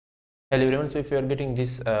Hello everyone, so if you are getting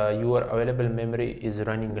this your available memory is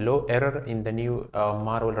running low error in the new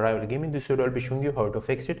Marvel Rival game, in this video I'll be showing you how to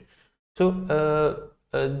fix it. So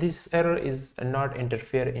this error is not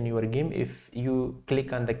interfere in your game. If you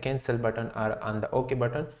click on the cancel button or on the OK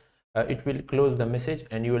button, it will close the message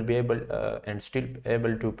and you will be able and still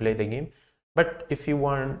able to play the game. But if you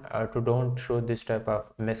want to don't show this type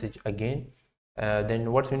of message again,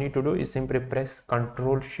 then what you need to do is simply press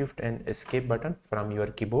Ctrl Shift and Escape button from your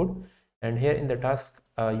keyboard, and here in the task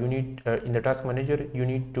in the task manager you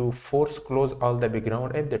need to force close all the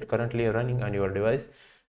background app that currently are running on your device.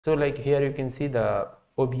 So like here you can see the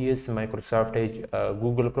OBS, Microsoft Edge,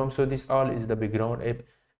 Google Chrome. So this all is the background app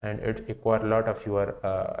and it require a lot of your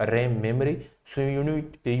RAM memory, so you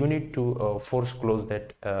need to force close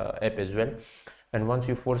that app as well. And once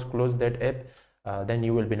you force close that app, then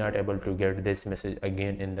you will be not able to get this message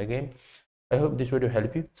again in the game. I hope this video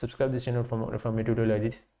help you. Subscribe this channel for more tutorial like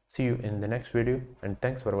this. See you in the next video and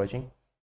thanks for watching.